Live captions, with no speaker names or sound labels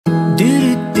I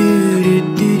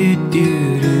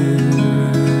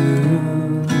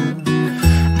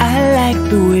like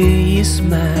the way you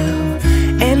smile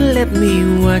and let me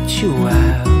watch you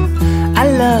out. I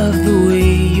love the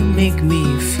way you make me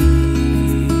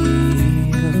feel.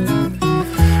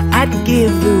 I'd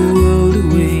give the world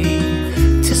away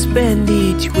to spend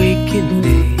each waking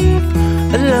day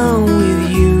alone with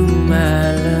you,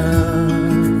 my love.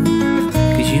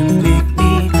 'Cause you make me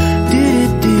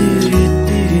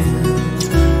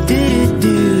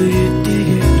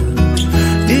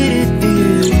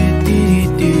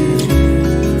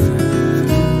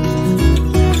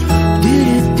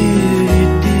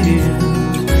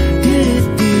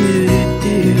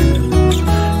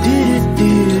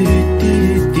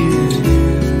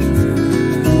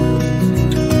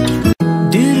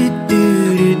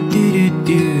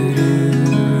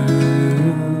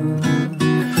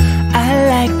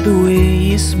the way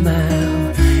you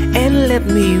smile and let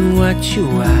me watch you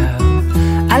out.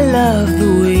 I love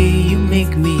the way you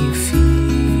make me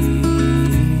feel.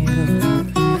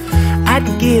 I'd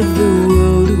give the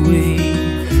world away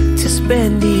to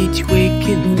spend each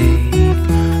waking day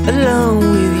alone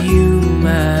with you,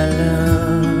 my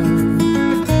love.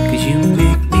 'Cause you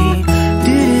make me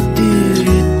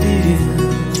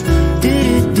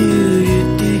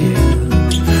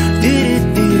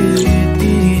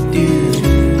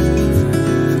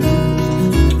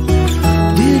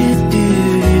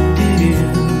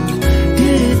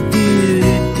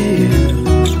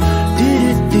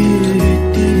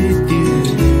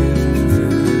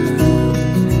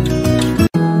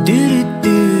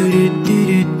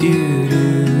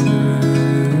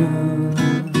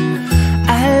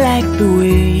the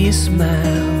way you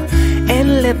smile and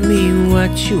let me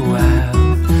watch you out.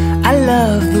 I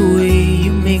love the way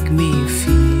you make me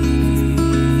feel.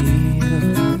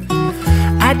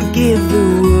 I'd give the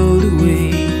world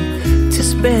away to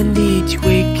spend each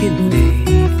waking day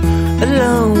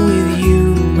alone with you,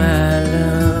 my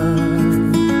love.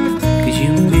 'Cause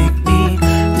you make me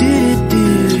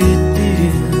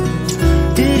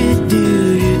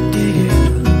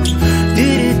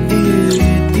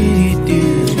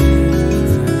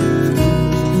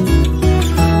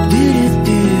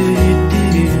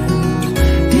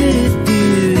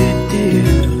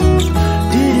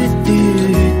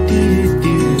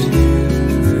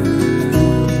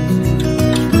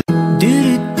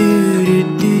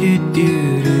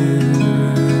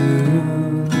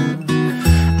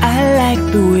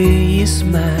the way you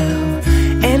smile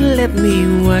and let me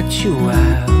watch you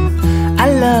out. I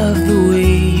love the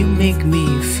way you make me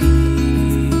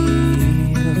feel.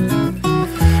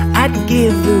 I'd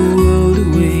give the world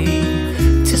away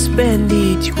to spend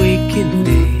each waking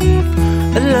day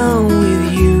alone with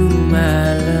you, my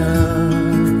love.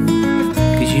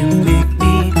 'Cause you make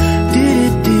me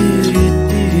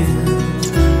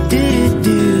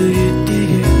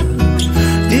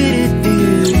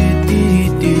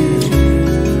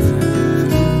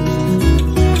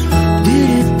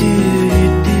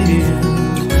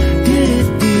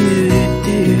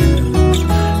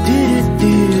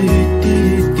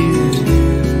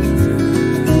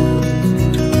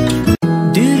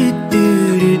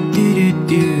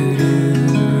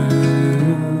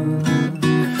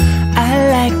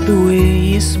the way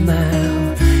you smile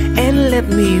and let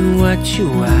me watch you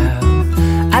out.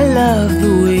 I love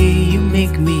the way you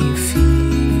make me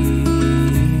feel.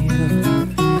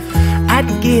 I'd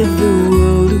give the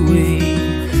world away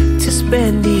to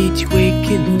spend each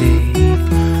waking day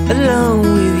alone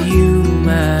with you,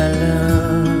 my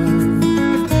love.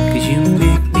 'Cause you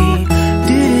make me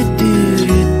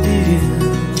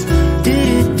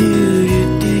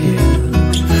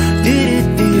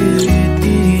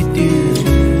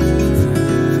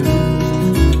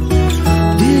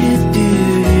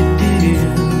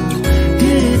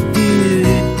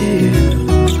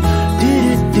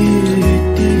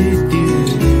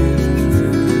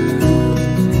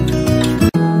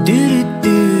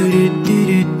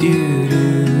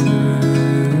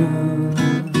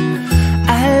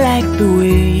the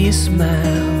way you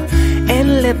smile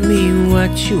and let me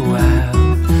watch you out.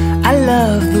 I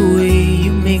love the way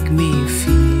you make me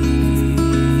feel.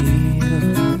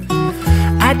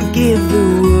 I'd give the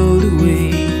world away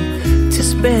to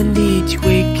spend each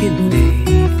waking day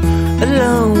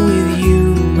alone with you,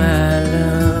 my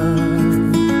love.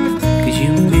 'Cause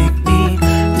you make me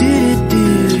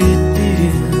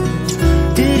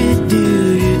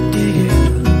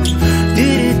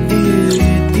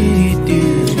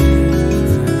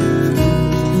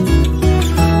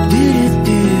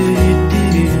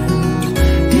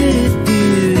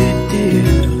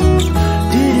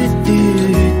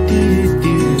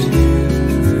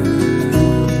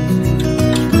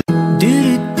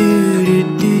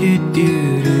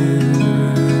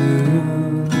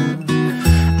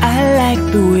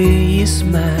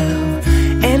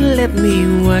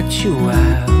watch you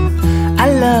out.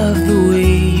 I love the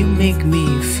way you make me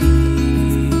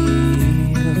feel.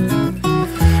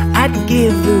 I'd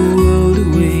give the world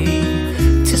away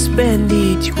to spend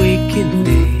each waking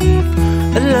day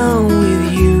alone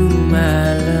with you,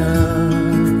 my love.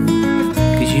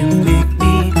 'Cause you make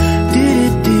me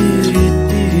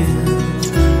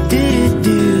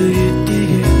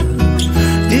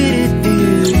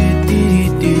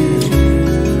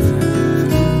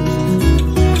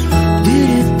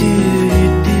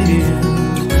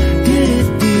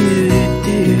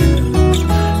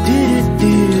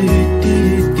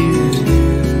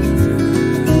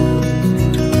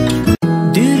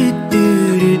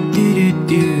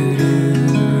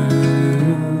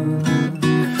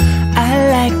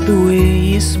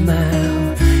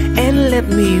smile and let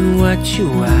me watch you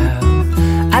out.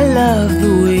 I love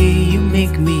the way you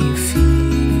make me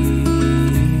feel.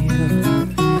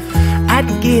 I'd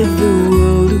give the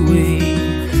world away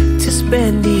to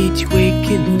spend each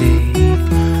waking day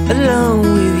alone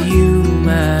with you,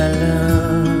 my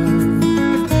love.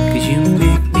 'Cause you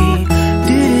make me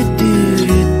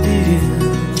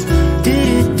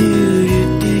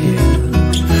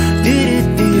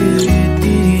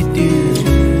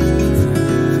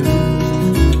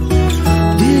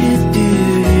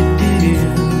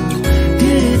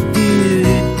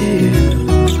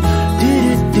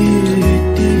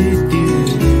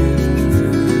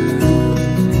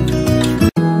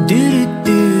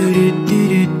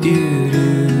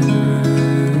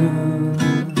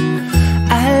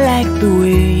the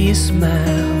way you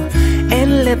smile and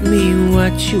let me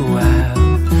watch you out.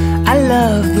 I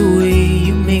love the way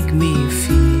you make me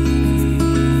feel.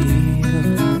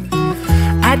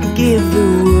 I'd give the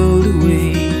world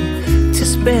away to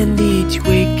spend each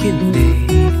waking day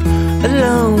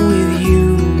alone with you,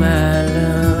 my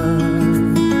love.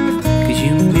 'Cause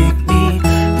you make me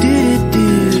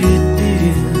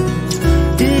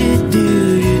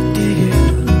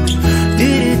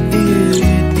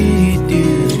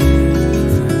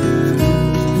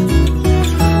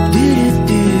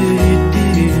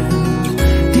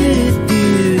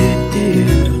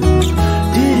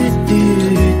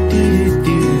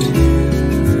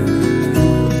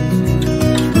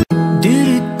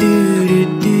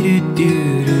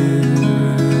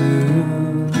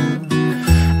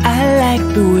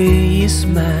the way you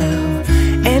smile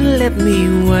and let me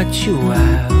watch you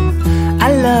out. I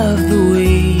love the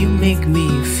way you make me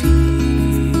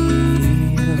feel.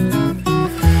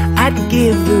 I'd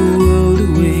give the world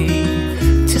away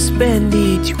to spend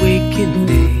each waking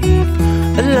day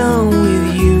alone with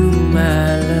you, my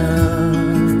love.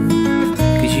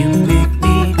 'Cause you make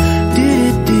me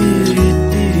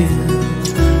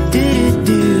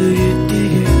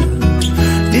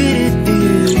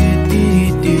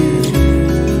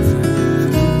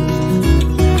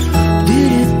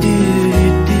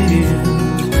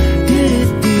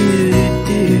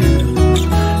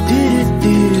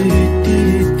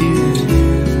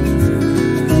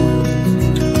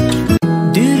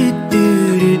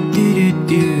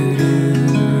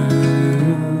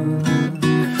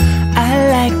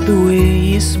the way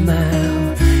you smile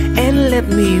and let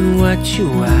me watch you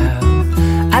out.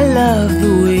 I love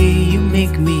the way you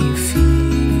make me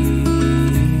feel.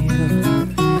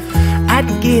 I'd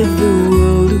give the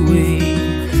world away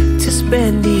to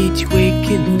spend each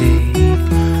waking day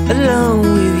alone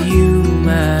with you,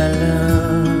 my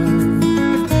love.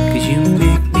 'Cause you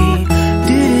make me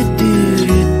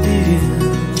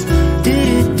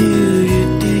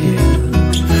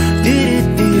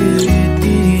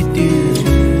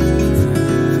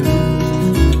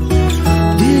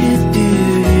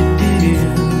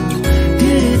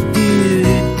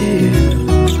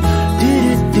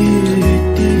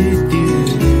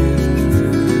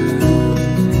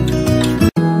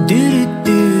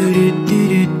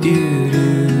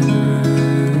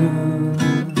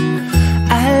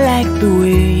the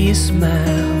way you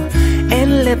smile and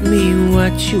let me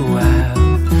watch you out.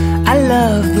 I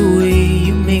love the way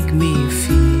you make me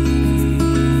feel.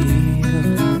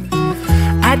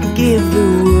 I'd give the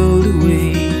world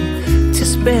away to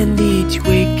spend each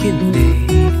waking day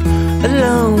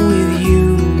alone with you,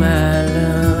 my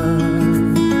love.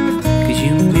 'Cause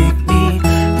you make me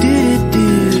do do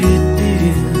do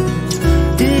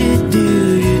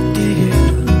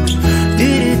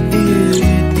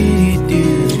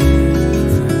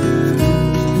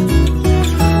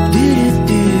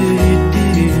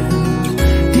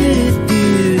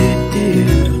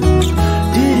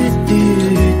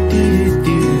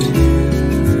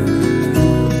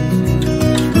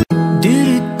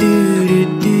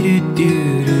do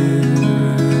do.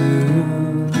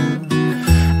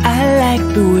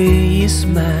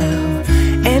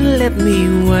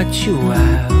 you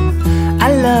out. I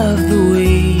love the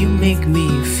way you make me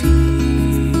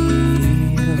feel.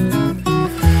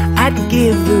 I'd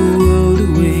give the world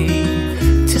away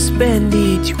to spend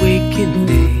each waking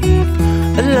day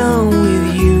alone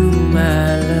with you,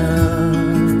 my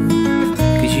love.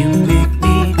 'Cause you make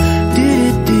me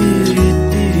do-do-do-do-do,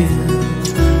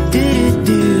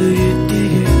 do-do-do-do-do,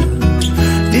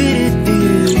 do-do-do-do-do,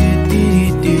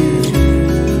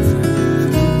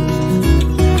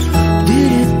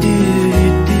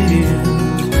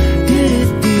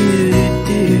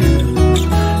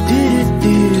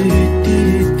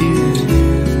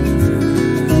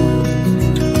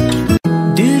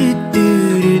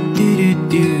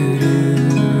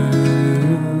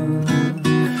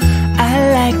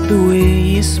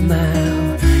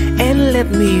 smile and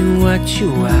let me watch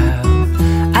you out.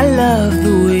 I love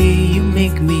the way you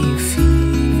make me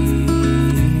feel.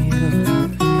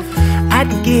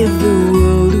 I'd give the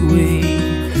world away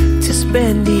to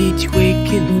spend each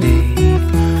waking day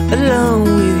alone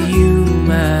with you,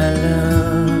 my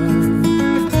love.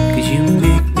 'Cause you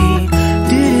make me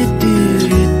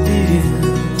do-do-do-do-do,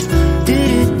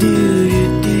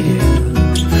 do-do-do-do-do,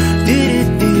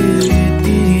 do-do-do-do-do.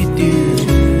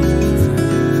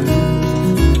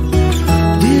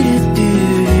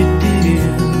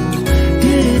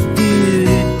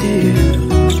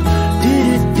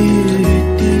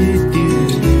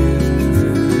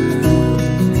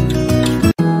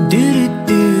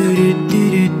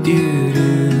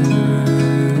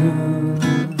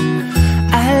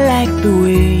 The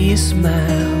way you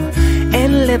smile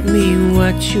and let me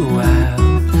watch you out.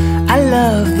 I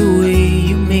love the way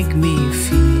you make me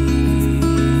feel.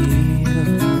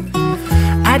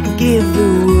 I'd give the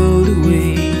world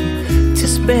away to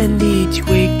spend each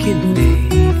waking day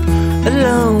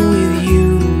alone with you,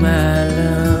 my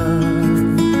love.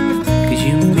 'Cause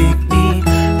you make me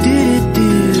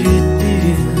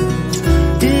do-do-do-do-do,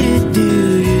 do-do-do-do-do,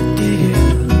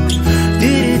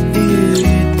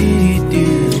 do-do-do-do-do.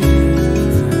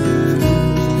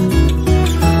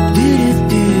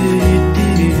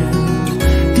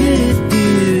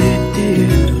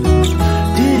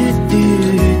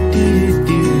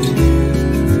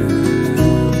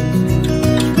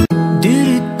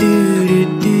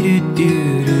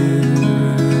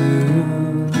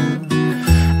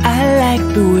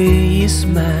 The way you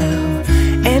smile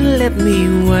and let me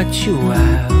watch you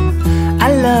out. I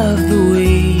love the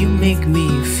way you make me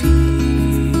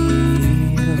feel.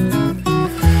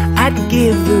 I'd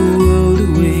give the world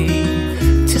away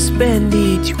to spend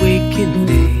each waking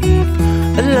day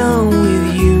alone with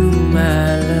you, my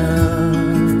love.